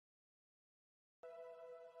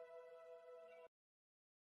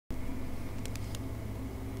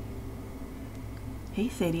Hey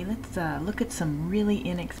Sadie, let's look at some really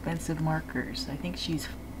inexpensive markers. I think she's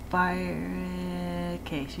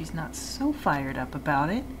okay, she's not so fired up about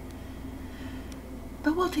it.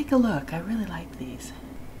 But we'll take a look. I really like these.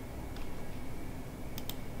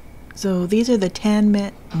 So these are the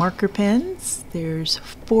Tanmit marker pens. There's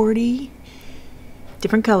 40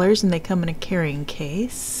 different colors and they come in a carrying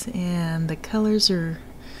case. And the colors are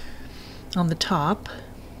on the top.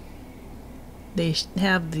 They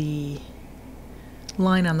have the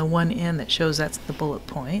line on the one end that shows that's the bullet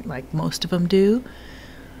point, like most of them do.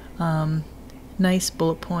 Nice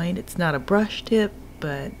bullet point. It's not a brush tip,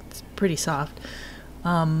 but it's pretty soft.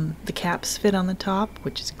 The caps fit on the top,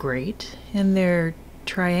 which is great, and they're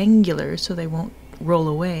triangular so they won't roll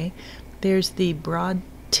away. There's the broad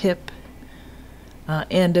tip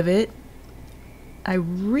end of it. I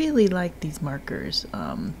really like these markers.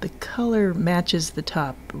 The color matches the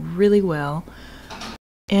top really well,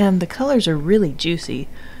 and the colors are really juicy,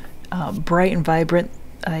 bright and vibrant.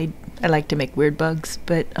 I like to make weird bugs,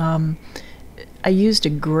 but I used a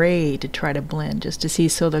gray to try to blend just to see,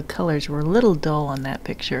 so the colors were a little dull on that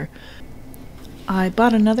picture. I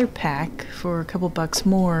bought another pack for a couple bucks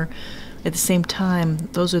more at the same time.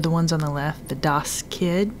 Those are the ones on the left, the Das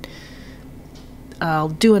Kid. I'll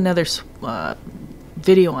do another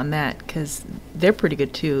video on that because they're pretty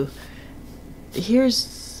good too.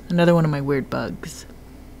 Here's another one of my weird bugs,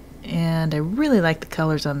 and I really like the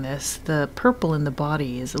colors on this. The purple in the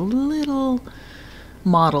body is a little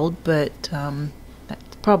mottled, but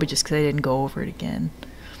that's probably just because I didn't go over it again.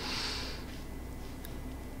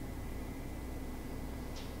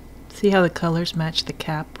 See how the colors match the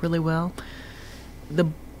cap really well? The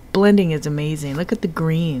blending is amazing. Look at the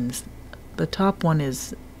greens. The top one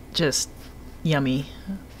is just yummy.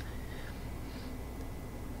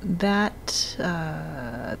 That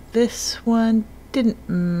this one didn't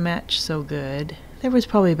match so good. There was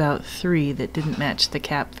probably about 3 that didn't match the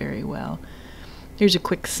cap very well. Here's a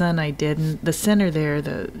quick sun I did, and the center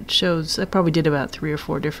there, shows I probably did about 3 or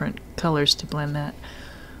 4 different colors to blend that.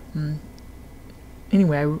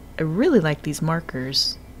 Anyway, I really like these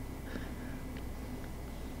markers.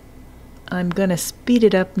 I'm gonna speed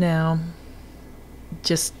it up now,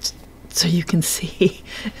 just so you can see.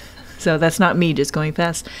 So that's not me just going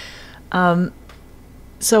fast.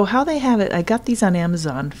 So how they have it, I got these on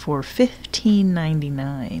Amazon for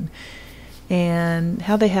 $15.99, and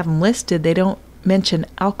how they have them listed, they don't mention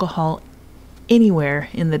alcohol anywhere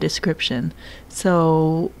in the description.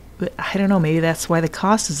 So I don't know, maybe that's why the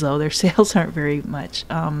cost is low. Their sales aren't very much.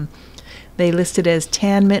 They listed as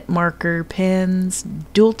Tanmit marker pens,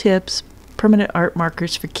 dual tips, permanent art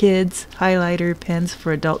markers for kids, highlighter pens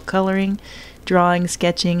for adult coloring, drawing,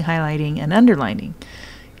 sketching, highlighting, and underlining,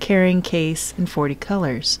 carrying case, and 40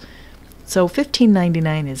 colors. So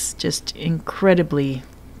 $15.99 is just incredibly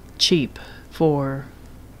cheap for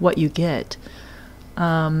what you get.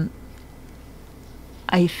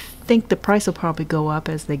 I think the price will probably go up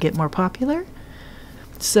as they get more popular.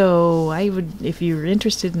 So I would, if you're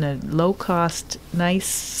interested in a low-cost, nice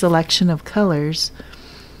selection of colors,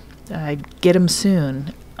 I'd get them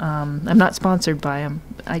soon. I'm not sponsored by them.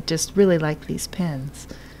 I just really like these pens.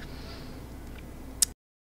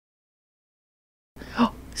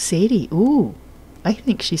 Oh, Sadie, ooh, I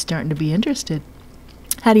think she's starting to be interested.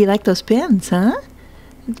 How do you like those pens, huh?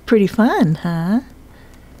 It's pretty fun, huh?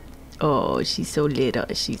 Oh, she's so little.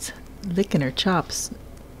 She's licking her chops.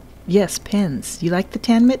 Yes, pens. You like the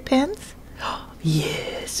Tanmit pens?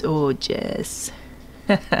 Yes. Oh, Jess.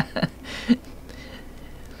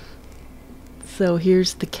 So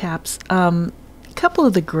here's the caps. A couple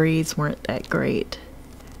of the grays weren't that great.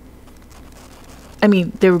 I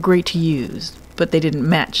mean, they were great to use, but they didn't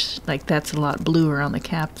match. Like, that's a lot bluer on the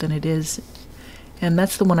cap than it is. And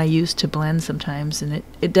that's the one I use to blend sometimes, and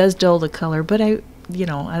it does dull the color, but I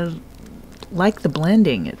like the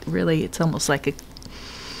blending. It's almost like a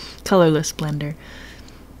colorless blender.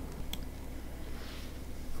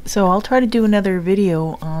 So I'll try to do another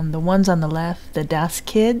video on the ones on the left, the Das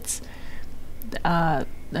Kids.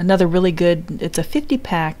 Another really good, it's a 50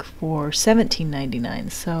 pack for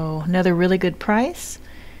 $17.99, so another really good price.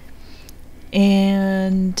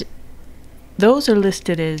 And those are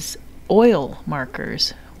listed as oil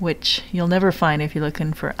markers, which you'll never find if you're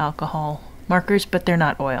looking for alcohol markers, but they're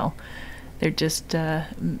not oil. They're just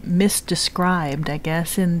misdescribed, I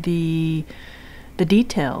guess, in the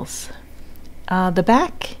details. The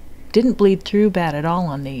back didn't bleed through bad at all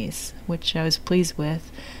on these, which I was pleased with.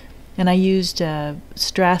 And I used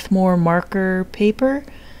Strathmore marker paper,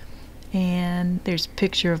 and there's a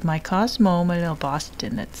picture of my Cosmo, my little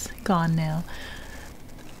Boston, that's gone now.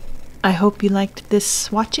 I hope you liked this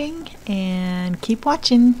swatching, and keep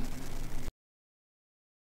watching.